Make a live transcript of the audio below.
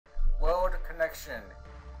direction.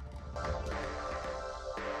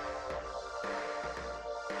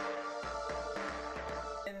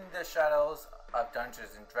 In the shadows of Dungeons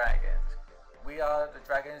and Dragons, we are the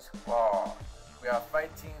Dragon's Claw. We are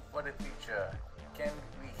fighting for the future. Can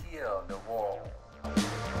we heal the world?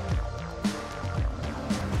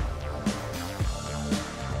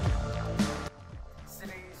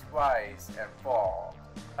 Cities rise and fall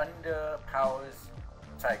under power's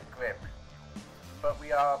tight grip, but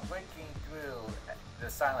we are breaking through the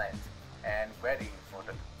silence and ready for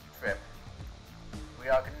the trip. We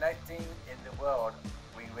are connecting in the world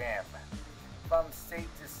we ramp. From state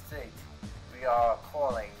to state, we are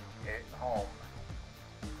calling it home.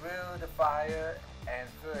 Through the fire and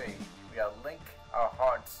fury, we are link our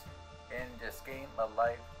hearts. In this game of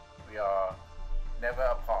life, we are never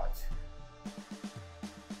apart.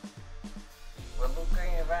 We're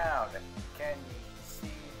looking around. Can you see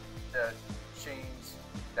the chains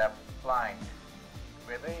that blind?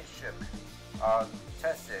 Relationships are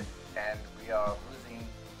tested and we are losing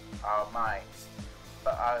our minds.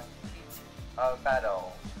 But our heat of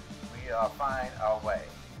battle, we are find our way.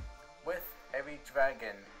 With every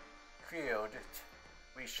dragon killed,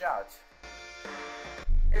 we shout,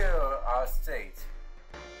 heal our state.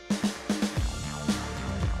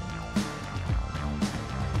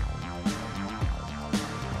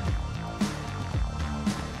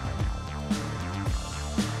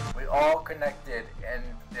 We all connected in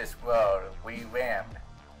this world we ramp.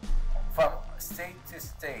 From state to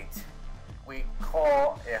state, we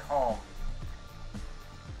call it home.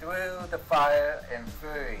 Through the fire and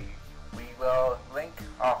fury, we will link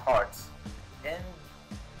our hearts. In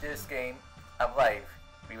this game of life,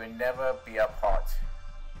 we will never be apart.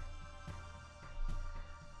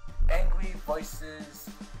 Angry voices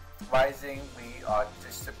rising, we are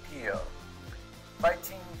disappear.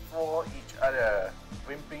 Fighting for each other,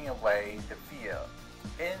 ripping away the fear.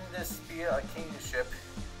 In the spear of kingship,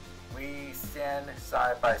 we stand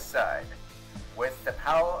side by side. With the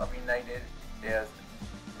power of united, there's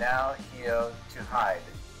now here to hide.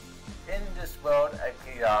 In this world of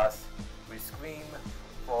chaos, we scream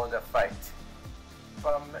for the fight.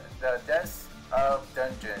 From the depths of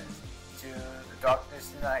dungeons to the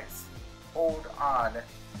darkness nights, hold on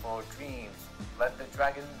for dreams, let the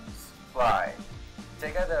dragons fly.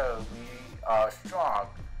 Together we are strong,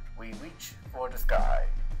 we reach for the sky.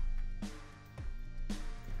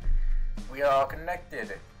 We are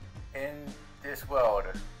connected in this world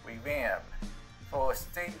we ramp. For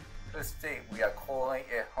state to state we are calling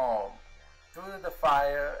it home. Through the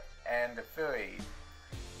fire and the fury,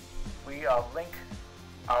 we are link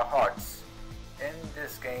our hearts. In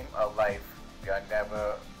this game of life, we are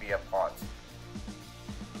never be apart.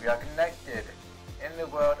 We are connected in the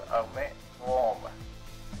world of warm.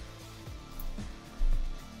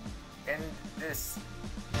 In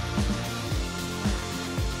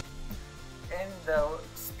the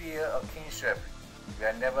spear of kingship, we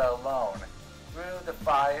are never alone. Through the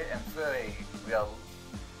fire and fury, we will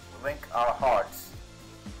link our hearts.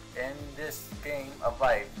 In this game of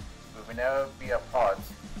life, we will never be apart.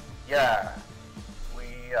 Yeah,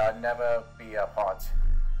 we are never be apart.